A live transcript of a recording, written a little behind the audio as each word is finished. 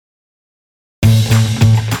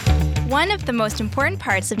One of the most important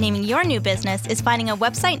parts of naming your new business is finding a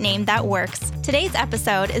website name that works. Today's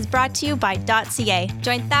episode is brought to you by .ca.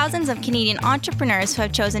 Join thousands of Canadian entrepreneurs who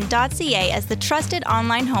have chosen .ca as the trusted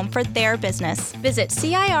online home for their business. Visit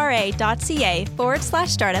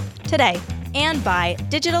cira.ca/startup today. And by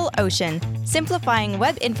DigitalOcean, simplifying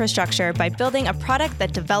web infrastructure by building a product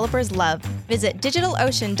that developers love. Visit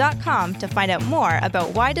DigitalOcean.com to find out more about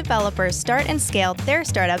why developers start and scale their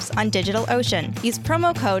startups on DigitalOcean. Use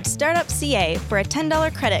promo code StartupCA for a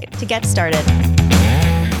 $10 credit to get started.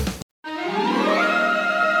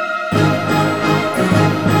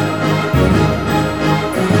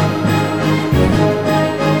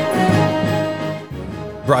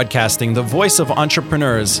 Broadcasting the voice of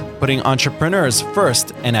entrepreneurs, putting entrepreneurs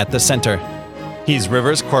first and at the center. He's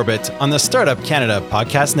Rivers Corbett on the Startup Canada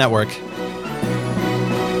Podcast Network.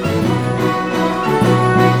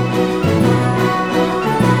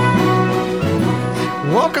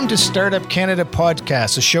 Welcome to Startup Canada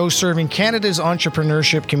Podcast, a show serving Canada's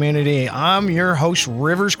entrepreneurship community. I'm your host,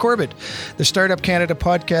 Rivers Corbett. The Startup Canada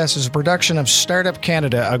Podcast is a production of Startup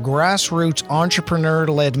Canada, a grassroots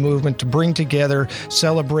entrepreneur-led movement to bring together,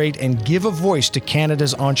 celebrate, and give a voice to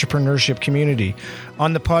Canada's entrepreneurship community.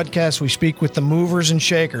 On the podcast, we speak with the movers and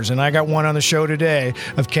shakers, and I got one on the show today,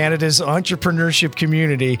 of Canada's entrepreneurship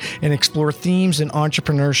community and explore themes in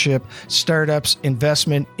entrepreneurship, startups,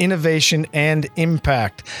 investment, innovation, and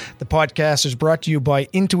impact. The podcast is brought to you by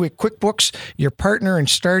Intuit QuickBooks, your partner in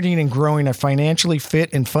starting and growing a financially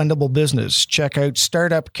fit and fundable business. Check out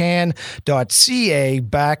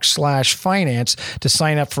startupcan.ca/finance to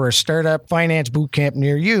sign up for a startup finance bootcamp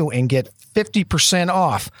near you and get 50%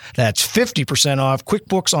 off. That's 50% off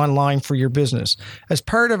QuickBooks Online for your business. As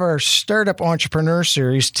part of our Startup Entrepreneur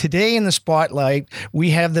Series, today in the spotlight,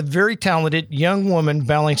 we have the very talented young woman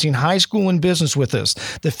balancing high school and business with us,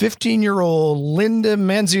 the 15-year-old Linda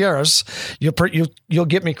Manziaris. You'll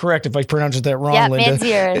get me correct if I pronounce that wrong, yeah, Linda.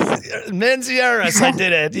 Manziaris. Manziaris, I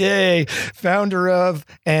did it. Yay. Founder of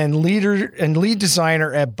and lead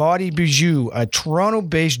designer at Body Bijou, a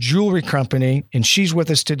Toronto-based jewelry company, and she's with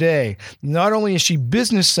us today. Not only is she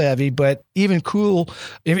business savvy, but even cool,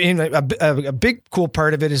 a big cool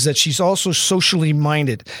part of it is that she's also socially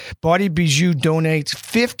minded. Body Bijou donates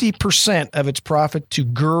 50% of its profit to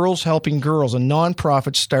Girls Helping Girls, a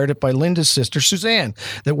nonprofit started by Linda's sister, Suzanne,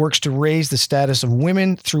 that works to raise the status of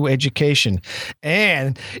women through education.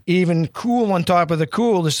 And even cool on top of the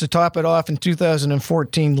cool, just to top it off, in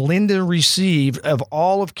 2014, Linda received, of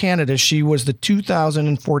all of Canada, she was the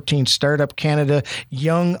 2014 Startup Canada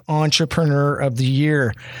Young Entrepreneur of the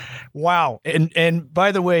Year. Wow. And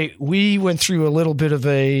by the way, we went through a little bit of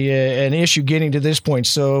an issue getting to this point.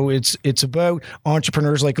 So it's about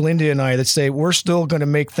entrepreneurs like Linda and I that say we're still going to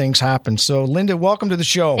make things happen. So Linda, welcome to the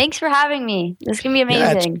show. Thanks for having me. This is going to be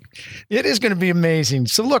amazing. Yeah, it is going to be amazing.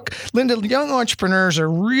 So look, Linda, young entrepreneurs are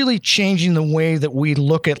really changing the way that we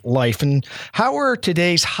look at life. And how are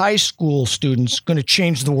today's high school students going to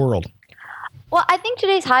change the world? Well, I think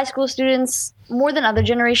today's high school students, more than other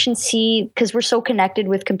generations, see, because we're so connected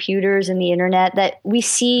with computers and the internet, that we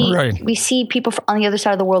see people on the other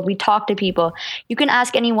side of the world. We talk to people. You can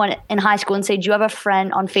ask anyone in high school and say, do you have a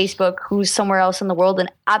friend on Facebook who's somewhere else in the world? And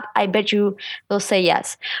I bet you they'll say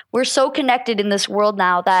yes. We're so connected in this world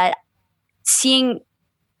now that seeing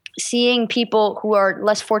people who are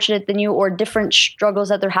less fortunate than you or different struggles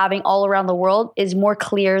that they're having all around the world is more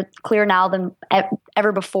clear now than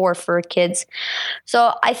ever before for kids.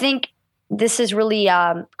 So I think this has really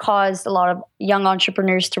caused a lot of young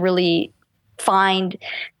entrepreneurs to really find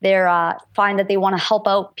that they want to help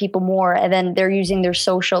out people more, and then they're using their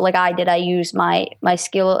social, like I did. I used my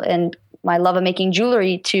skill and my love of making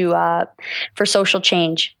jewelry for social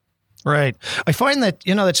change. Right. I find that,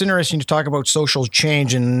 that's interesting to talk about social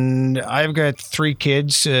change. And I've got 3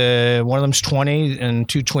 kids. One of them's 20 and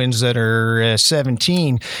 2 twins that are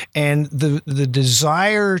 17. And the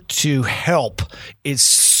desire to help is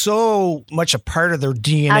so much a part of their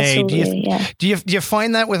DNA. Absolutely, do you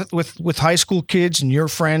find that with high school kids and your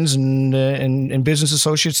friends and business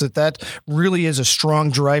associates that really is a strong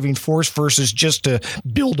driving force versus just to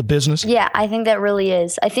build a business? Yeah, I think that really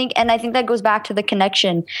is. I think that goes back to the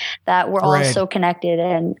connection that we're all so connected,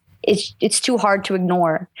 and it's too hard to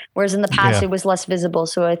ignore. Whereas in the past, it was less visible.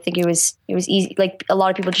 So I think it was easy. Like a lot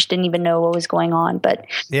of people just didn't even know what was going on, but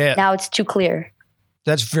now it's too clear.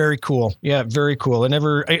 That's very cool. Yeah, very cool. I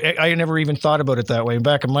never even thought about it that way.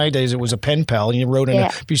 Back in my days, it was a pen pal, and you wrote in a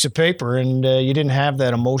piece of paper, and you didn't have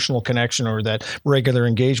that emotional connection or that regular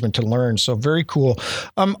engagement to learn. So very cool.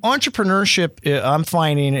 Entrepreneurship, I'm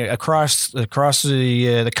finding across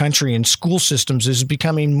the country in school systems is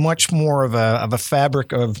becoming much more of a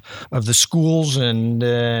fabric of the schools and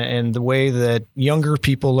the way that younger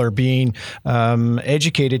people are being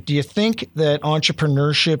educated. Do you think that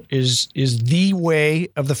entrepreneurship is the way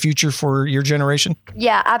of the future for your generation?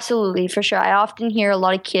 Yeah, absolutely, for sure. I often hear a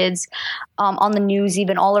lot of kids on the news,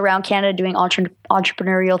 even all around Canada, doing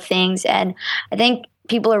entrepreneurial things, and I think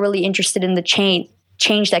people are really interested in the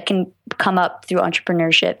change that can come up through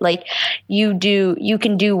entrepreneurship. Like you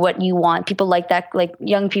can do what you want. People like that, like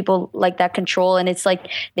young people like that control, and it's like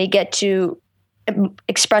they get to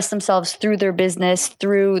express themselves through their business,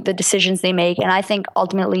 through the decisions they make, and I think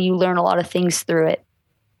ultimately you learn a lot of things through it.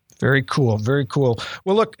 Very cool. Very cool.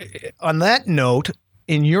 Well, look, on that note,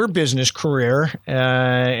 in your business career,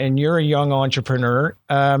 and you're a young entrepreneur,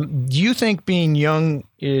 do you think being young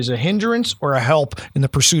is a hindrance or a help in the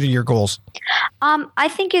pursuit of your goals? I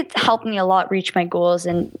think it's helped me a lot reach my goals,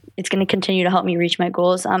 and it's going to continue to help me reach my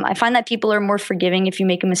goals. I find that people are more forgiving if you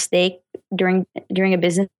make a mistake during a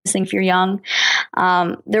business thing. If you're young,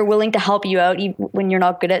 they're willing to help you out even when you're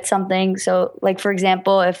not good at something. So, like for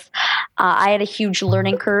example, if I had a huge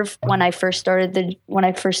learning curve when I first started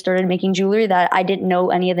making jewelry, that I didn't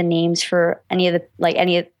know any of the names for any of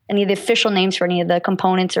the official names for any of the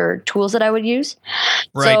components or tools that I would use.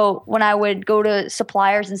 Right. So when I would go to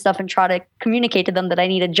suppliers and stuff and try to communicate to them that I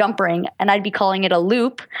need a jump ring, and I'd be calling it a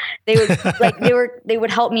loop, they would they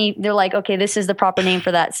would help me. They're like, okay, this is the proper name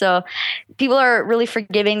for that. So people are really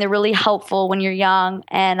forgiving. They're really helpful when you're young,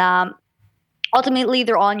 and ultimately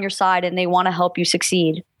they're on your side and they want to help you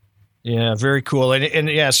succeed. Yeah, very cool. And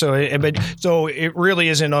yeah, so it really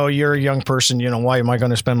isn't, oh, you're a young person, why am I going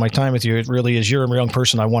to spend my time with you? It really is, you're a young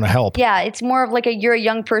person, I want to help. Yeah, it's more of like you're a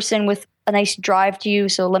young person with a nice drive to you,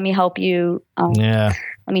 so let me help you. Let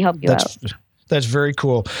me help you out. That's very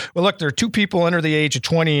cool. Well, look, there are two people under the age of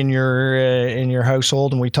 20 in your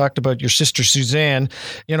household, and we talked about your sister Suzanne.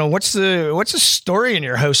 What's the story in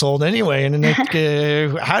your household anyway? And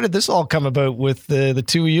how did this all come about with the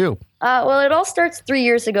two of you? Well, it all starts 3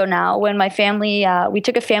 years ago now, when my family we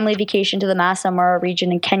took a family vacation to the Masai Mara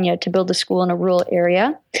region in Kenya to build a school in a rural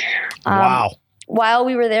area. Wow. While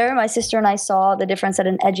we were there, my sister and I saw the difference that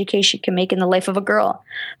an education can make in the life of a girl.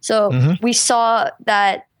 So we saw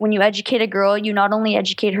that when you educate a girl, you not only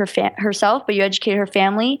educate herself, but you educate her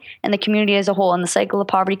family and the community as a whole, and the cycle of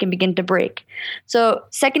poverty can begin to break. So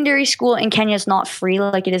secondary school in Kenya is not free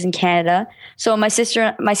like it is in Canada. So my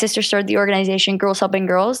sister started the organization Girls Helping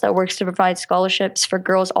Girls that works to provide scholarships for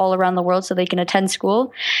girls all around the world so they can attend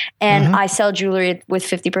school. And I sell jewelry with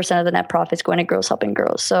 50% of the net profits going to Girls Helping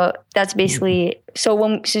Girls. So that's basically, so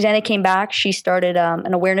when Susanna came back, she started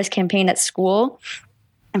an awareness campaign at school.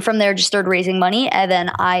 And from there, just started raising money. And then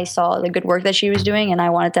I saw the good work that she was doing, and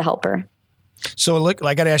I wanted to help her. So, look,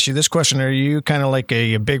 I got to ask you this question. Are you kind of like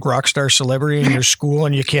a big rock star celebrity in your school,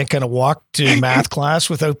 and you can't kind of walk to math class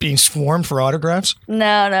without being swarmed for autographs?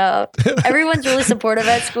 No. Everyone's really supportive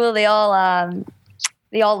at school. They all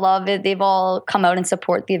love it. They've all come out and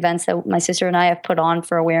support the events that my sister and I have put on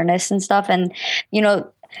for awareness and stuff. And,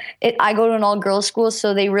 I go to an all-girls school,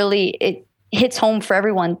 so it hits home for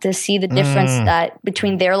everyone to see the difference that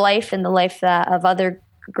between their life and the life of other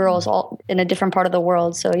girls all in a different part of the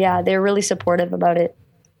world. So yeah, they're really supportive about it.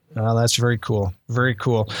 Oh, that's very cool. Very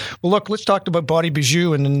cool. Well, look, let's talk about Body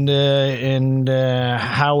Bijou and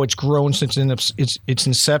how it's grown since its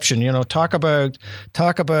inception. Talk about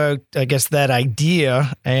I guess that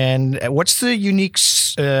idea, and what's the unique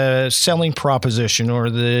selling proposition, or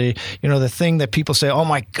the thing that people say, oh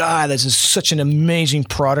my God, this is such an amazing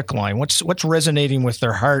product line. What's resonating with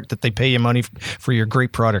their heart that they pay you money for your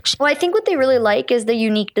great products? Well, I think what they really like is the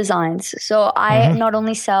unique designs. So I not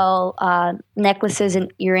only sell necklaces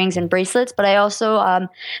and earrings and bracelets, but I also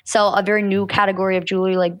sell a very new category of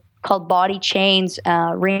jewelry called body chains,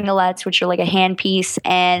 ringlets, which are like a hand piece,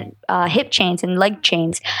 and hip chains and leg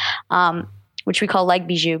chains, which we call leg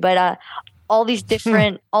bijou. But all these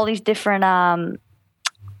different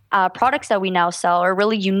products that we now sell are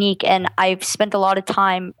really unique, and I've spent a lot of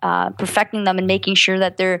time perfecting them and making sure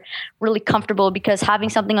that they're really comfortable, because having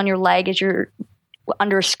something on your leg as you're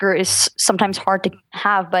under a skirt is sometimes hard to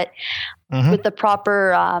have, but with the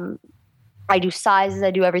proper I do sizes,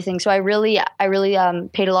 I do everything. So I really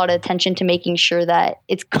paid a lot of attention to making sure that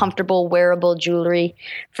it's comfortable, wearable jewelry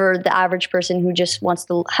for the average person who just wants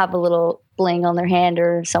to have a little bling on their hand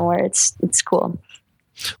or somewhere. It's cool.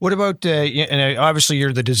 What about, and obviously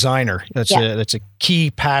you're the designer. That's a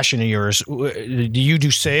key passion of yours. Do you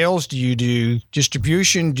do sales? Do you do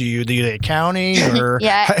distribution? Do you do the accounting? Or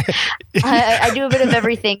I do a bit of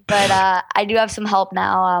everything, but I do have some help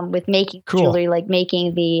now with making jewelry, like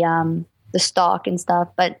making the stock and stuff.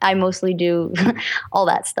 But I mostly do all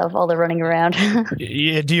that stuff, all the running around.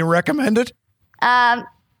 Yeah, do you recommend it? I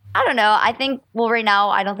don't know. I think, right now,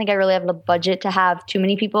 I don't think I really have the budget to have too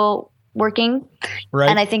many people working. Right.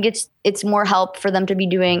 And I think it's more help for them to be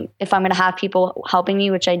doing, if I'm going to have people helping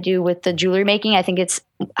me, which I do with the jewelry making, I think it's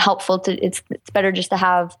helpful it's better just to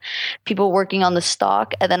have people working on the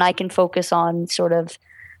stock, and then I can focus on sort of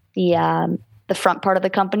the front part of the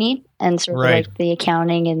company and sort of like the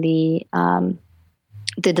accounting and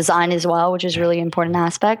the design as well, which is really important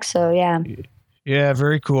aspect. So yeah. Yeah,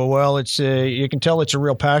 very cool. Well, it's you can tell it's a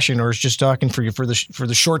real passion, or it's just talking for you for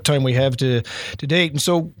the short time we have to date. And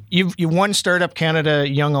so you won Startup Canada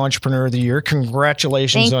Young Entrepreneur of the Year.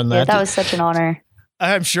 Congratulations on that. Thank you. That was such an honor.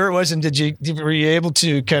 I'm sure it was. And were you able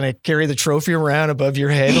to kind of carry the trophy around above your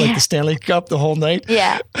head like the Stanley Cup the whole night?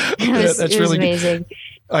 Yeah, it was really amazing. Good.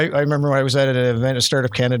 I remember when I was at an event, a Startup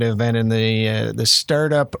Canada event, and the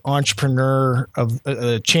startup entrepreneur of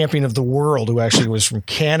champion of the world, who actually was from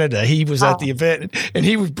Canada, he was at the event, and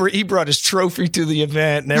he brought his trophy to the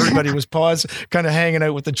event, and everybody was kind of hanging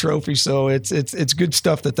out with the trophy. So it's good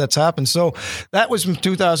stuff that's happened. So that was from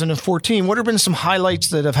 2014. What have been some highlights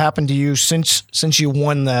that have happened to you since you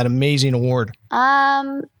won that amazing award?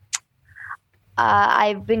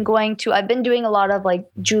 I've been doing a lot of like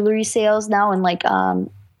jewelry sales now, and like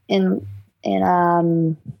in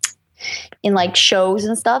like shows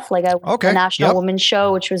and stuff. Like I went to the National Women's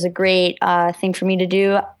Show, which was a great thing for me to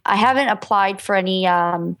do. I haven't applied for any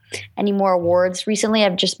more awards recently.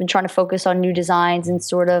 I've just been trying to focus on new designs and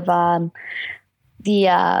sort of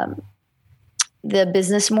the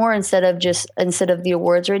business more instead of the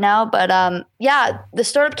awards right now. But the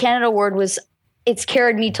Startup Canada Award it's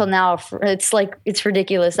carried me till now. It's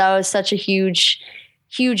ridiculous. That was such a huge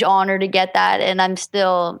honor to get that, and I'm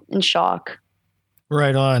still in shock.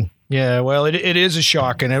 Right on. Yeah, well, it is a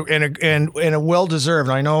shock and a well-deserved.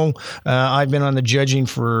 I know I've been on the judging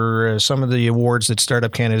for some of the awards that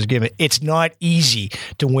Startup Canada has given. It's not easy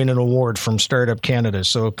to win an award from Startup Canada,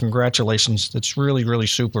 so congratulations. That's really, really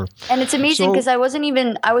super. And it's amazing because I wasn't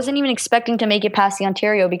even expecting to make it past the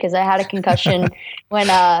Ontario because I had a concussion when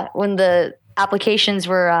the applications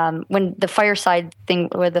were when the fireside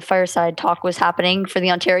talk was happening for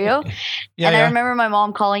the Ontario. I remember my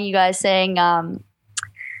mom calling you guys saying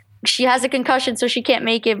she has a concussion, so she can't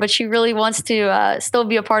make it, but she really wants to still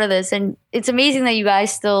be a part of this. And it's amazing that you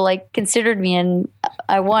guys still like considered me, and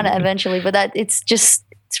I won eventually. But it's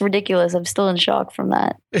ridiculous. I'm still in shock from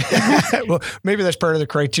that. Well, maybe that's part of the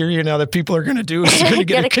criteria now that people are going to do is going to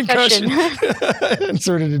get a concussion and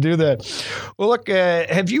sort of to do that. Well, look,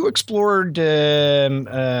 have you explored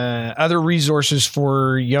other resources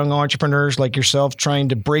for young entrepreneurs like yourself trying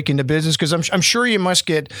to break into business? Because I'm sure you must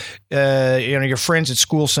get your friends at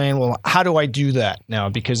school saying, well, how do I do that now?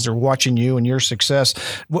 Because they're watching you and your success.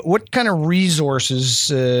 What kind of resources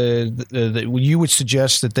that you would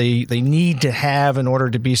suggest that they need to have in order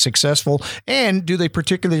to be successful, and do they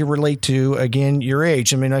particularly relate to, again, your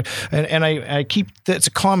age? I mean, I keep, that's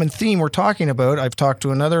a common theme we're talking about. I've talked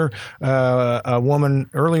to another a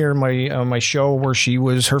woman earlier in my show where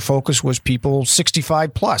her focus was people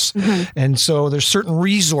 65 plus, and so there's certain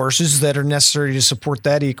resources that are necessary to support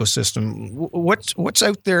that ecosystem. What's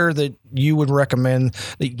out there that you would recommend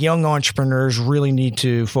that young entrepreneurs really need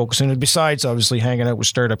to focus on, besides obviously hanging out with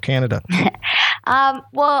Startup Canada?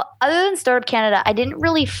 Well, other than Startup Canada, I didn't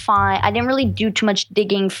really do too much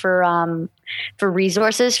digging for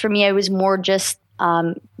resources. For me, I was more just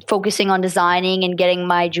focusing on designing and getting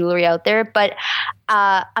my jewelry out there. But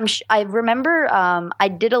I remember I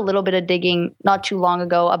did a little bit of digging not too long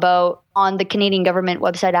ago on the Canadian government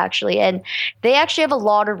website actually, and they actually have a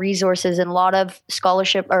lot of resources and a lot of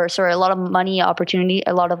a lot of money opportunity,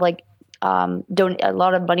 a lot of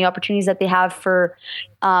money opportunities that they have for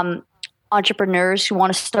entrepreneurs who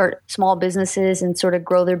want to start small businesses and sort of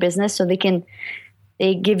grow their business. So they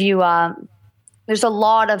give you, there's a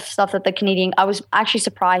lot of stuff that I was actually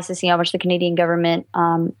surprised to see how much the Canadian government,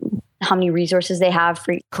 how many resources they have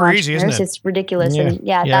for crazy, entrepreneurs. Isn't it? It's ridiculous.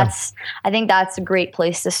 Yeah. And I think that's a great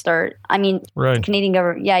place to start. I mean, the Canadian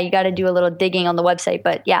government, you got to do a little digging on the website,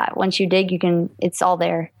 but once you dig, it's all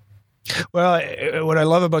there. Well, what I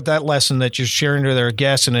love about that lesson that you're sharing with our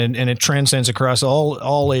guests, and it transcends across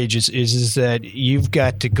all ages, is that you've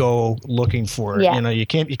got to go looking for it. Yeah. You know, you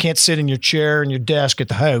can't sit in your chair and your desk at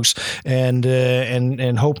the house and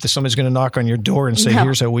hope that somebody's going to knock on your door and say,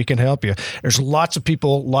 "Here's how we can help you." There's lots of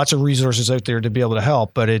people, lots of resources out there to be able to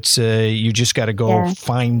help, but it's you just got to go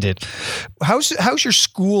find it. How's your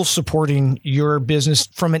school supporting your business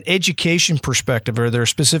from an education perspective? Are there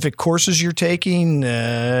specific courses you're taking?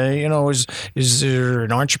 Is there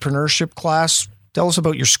an entrepreneurship class? Tell us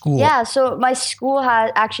about your school. Yeah, so my school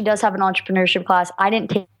actually does have an entrepreneurship class. I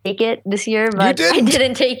didn't take it this year, but I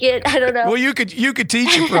didn't take it. I don't know. Well, you could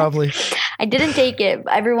teach it probably. I didn't take it.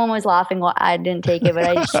 Everyone was laughing while I didn't take it, but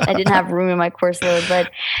I didn't have room in my course load.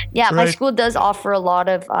 But yeah, my school does offer a lot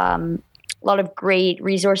of great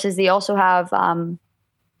resources. They also have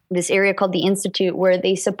this area called the Institute, where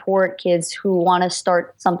they support kids who want to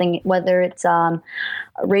start something, whether it's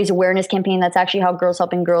raise awareness campaign. That's actually how Girls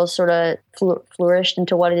Helping Girls sort of flourished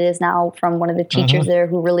into what it is now, from one of the teachers there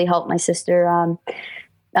who really helped my sister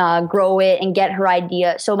grow it and get her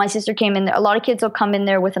idea. So my sister came in there. A lot of kids will come in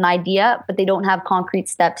there with an idea, but they don't have concrete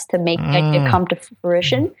steps to make the idea come to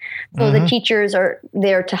fruition. So the teachers are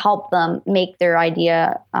there to help them make their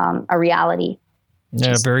idea a reality.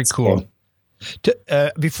 Yeah, very cool.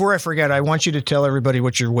 Before I forget, I want you to tell everybody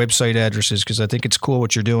what your website address is, because I think it's cool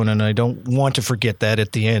what you're doing, and I don't want to forget that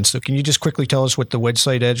at the end. So can you just quickly tell us what the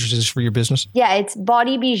website address is for your business? Yeah, it's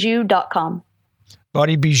bodybijou.com.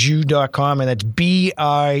 Bodybijou.com, and that's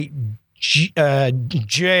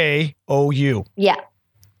BIJOU. Yeah.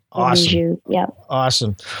 Awesome. Bijou. Yeah.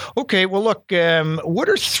 Awesome. Okay, well, look, what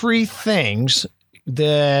are 3 things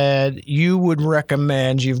that you would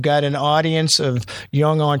recommend? You've got an audience of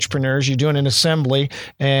young entrepreneurs. You're doing an assembly,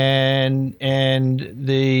 and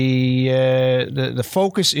the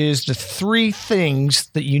focus is the 3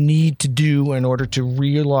 things that you need to do in order to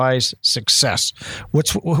realize success.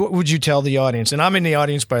 What would you tell the audience? And I'm in the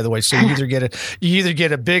audience, by the way, so you either get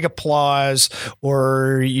a big applause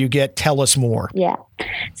or you get tell us more. Yeah.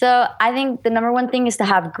 So I think the number one thing is to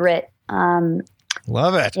have grit.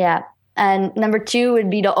 Love it. Yeah. And number 2 would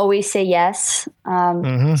be to always say yes.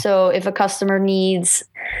 So if a customer needs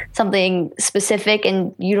something specific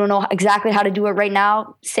and you don't know exactly how to do it right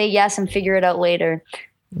now, say yes and figure it out later.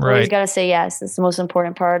 Right. Always got to say yes. That's the most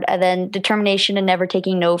important part. And then determination and never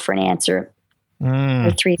taking no for an answer.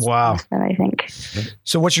 Are 3 things that I think.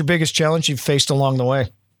 So what's your biggest challenge you've faced along the way?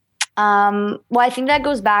 Well, I think that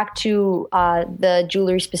goes back to the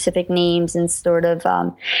jewelry specific names and sort of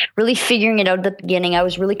really figuring it out at the beginning. I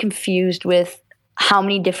was really confused with how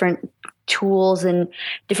many different tools and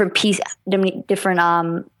different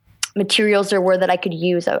materials there were that I could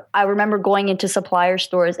use. I remember going into supplier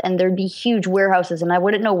stores and there'd be huge warehouses and I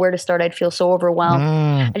wouldn't know where to start. I'd feel so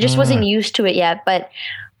overwhelmed. I just wasn't used to it yet. But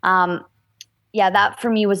yeah, that for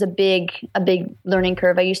me was a big learning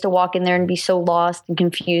curve. I used to walk in there and be so lost and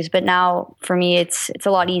confused, but now for me, it's a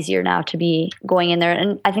lot easier now to be going in there.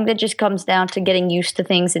 And I think that just comes down to getting used to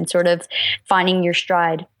things and sort of finding your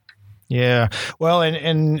stride. Yeah. Well,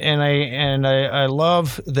 and I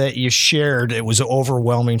love that you shared it was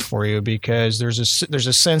overwhelming for you, because there's a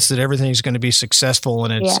sense that everything's going to be successful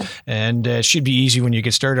and it should be easy when you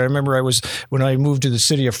get started. I remember when I moved to the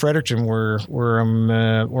city of Fredericton, where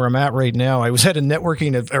I'm at right now. I was at a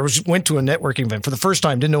networking. Went to a networking event for the first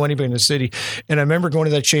time. Didn't know anybody in the city, and I remember going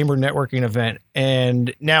to that chamber networking event.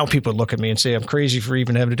 And now people look at me and say I'm crazy for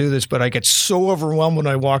even having to do this, but I get so overwhelmed when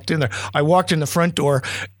I walked in there. I walked in the front door,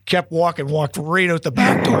 walked right out the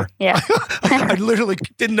back door. Yeah. I literally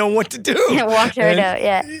didn't know what to do. Walked right out,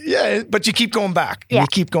 yeah. Yeah, but you keep going back. And you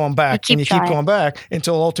keep going back. Keep going back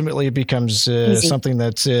until ultimately it becomes something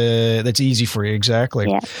that's easy for you. Exactly.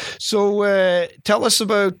 Yeah. So tell us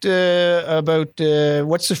about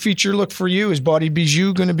what's the future look for you? Is Body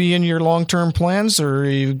Bijou going to be in your long-term plans, or are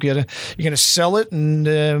you going to sell it and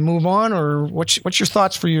move on, or what's your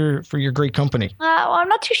thoughts for your great company? Well, I'm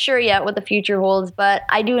not too sure yet what the future holds, but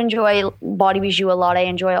I do enjoy Body Bijou a lot. I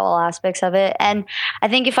enjoy all aspects of it. And I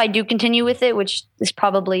think if I do continue with it, which is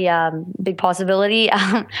probably a big possibility,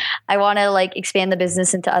 I want to expand the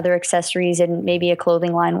business into other accessories and maybe a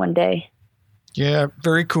clothing line one day. Yeah,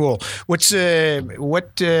 very cool. What's you don't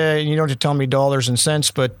have to tell me dollars and cents,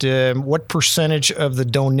 but what percentage of the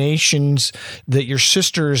donations that your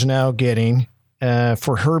sister is now getting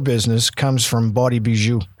for her business comes from Body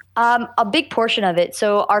Bijou? A big portion of it.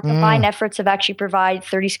 So our combined efforts have actually provided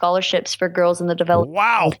 30 scholarships for girls in the development.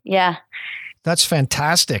 Wow. Yeah. That's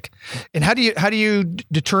fantastic. And how do you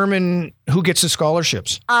determine who gets the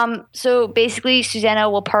scholarships? So basically, Susanna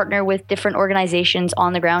will partner with different organizations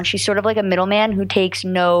on the ground. She's sort of like a middleman who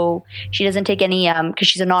she doesn't take any, because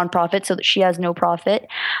she's a nonprofit, so that she has no profit.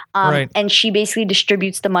 Right. And she basically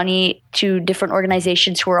distributes the money to different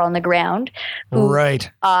organizations who are on the ground, who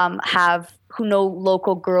who know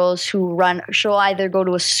local girls who run. She'll either go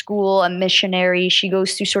to a school, a missionary. She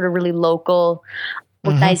goes to sort of really local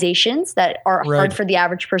organizations that are hard for the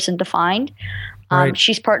average person to find.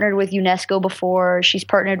 She's partnered with UNESCO before. She's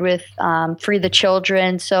partnered with Free the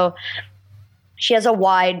Children. So she has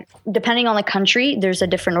depending on the country, there's a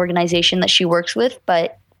different organization that she works with.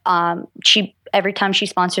 But every time we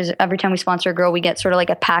sponsor a girl, we get sort of like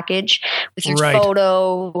a package with her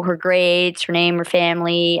photo, her grades, her name, her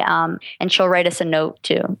family, and she'll write us a note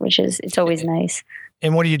too, it's always nice.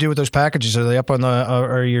 And what do you do with those packages? Are they up on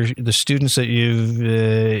the students that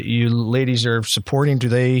you ladies are supporting? Do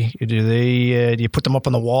you put them up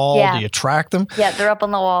on the wall? Yeah. Do you track them? Yeah, they're up on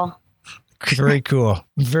the wall. Very cool.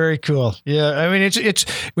 Very cool. Yeah. I mean, it's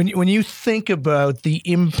when you think about the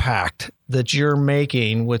impact that you're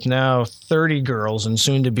making with now 30 girls and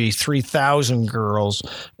soon to be 3,000 girls,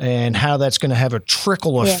 and how that's going to have a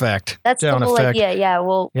trickle effect. That's the whole idea. Yeah.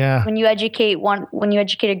 Well, yeah. When you educate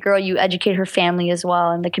a girl, you educate her family as well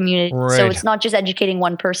and the community. Right. So it's not just educating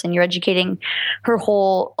one person, you're educating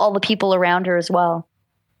all the people around her as well.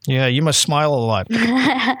 Yeah. You must smile a lot.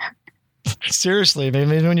 Seriously, I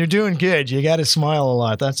mean, when you're doing good, you got to smile a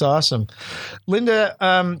lot. That's awesome. Linda,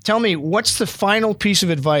 tell me, what's the final piece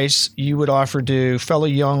of advice you would offer to fellow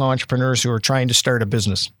young entrepreneurs who are trying to start a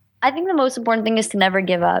business? I think the most important thing is to never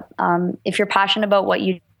give up. If you're passionate about what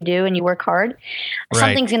you do and you work hard,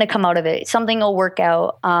 something's going to come out of it. Something will work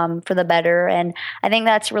out for the better. And I think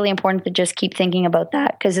that's really important to just keep thinking about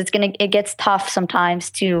that, because it gets tough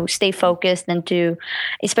sometimes to stay focused and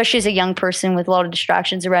especially as a young person with a lot of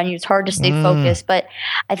distractions around you, it's hard to stay focused. But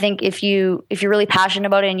I think if you're really passionate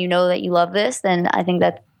about it and you know that you love this, then I think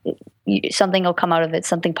that something will come out of it,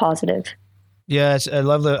 something positive. Yes, I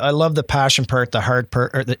love the passion part, the heart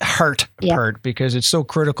part, or the heart part, because it's so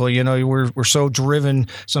critical. You know, we're so driven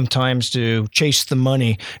sometimes to chase the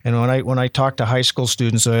money. And when I talk to high school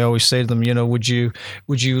students, I always say to them, you know, would you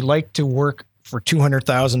like to work for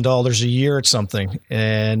 $200,000 a year at something?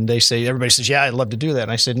 And everybody says, yeah, I'd love to do that.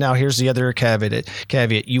 And I said, now here's the other caveat.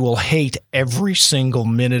 You will hate every single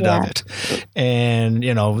minute of it. And,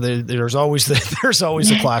 you know, there's always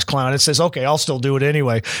the class clown. It says, okay, I'll still do it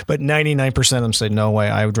anyway. But 99% of them say, no way,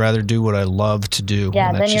 I would rather do what I love to do.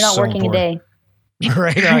 Yeah, then you're not working a day.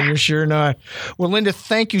 Right on, you're sure not. Well, Linda,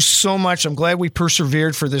 thank you so much. I'm glad we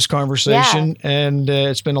persevered for this conversation, and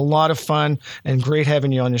it's been a lot of fun and great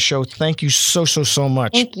having you on the show. Thank you so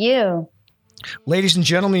much. Thank you. Ladies and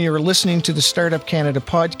gentlemen, you're listening to the Startup Canada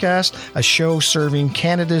podcast, a show serving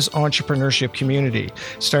Canada's entrepreneurship community.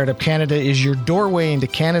 Startup Canada is your doorway into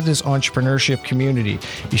Canada's entrepreneurship community.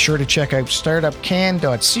 Be sure to check out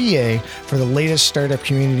startupcan.ca for the latest startup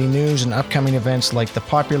community news and upcoming events like the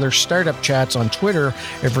popular Startup Chats on Twitter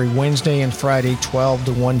every Wednesday and Friday, 12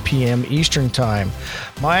 to 1 p.m. Eastern Time.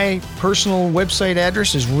 My personal website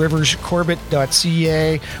address is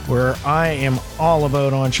riverscorbett.ca, where I am all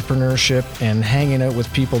about entrepreneurship and hanging out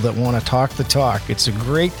with people that want to talk the talk. It's a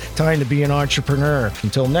great time to be an entrepreneur.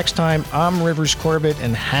 Until next time, I'm Rivers Corbett,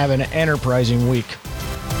 and have an enterprising week.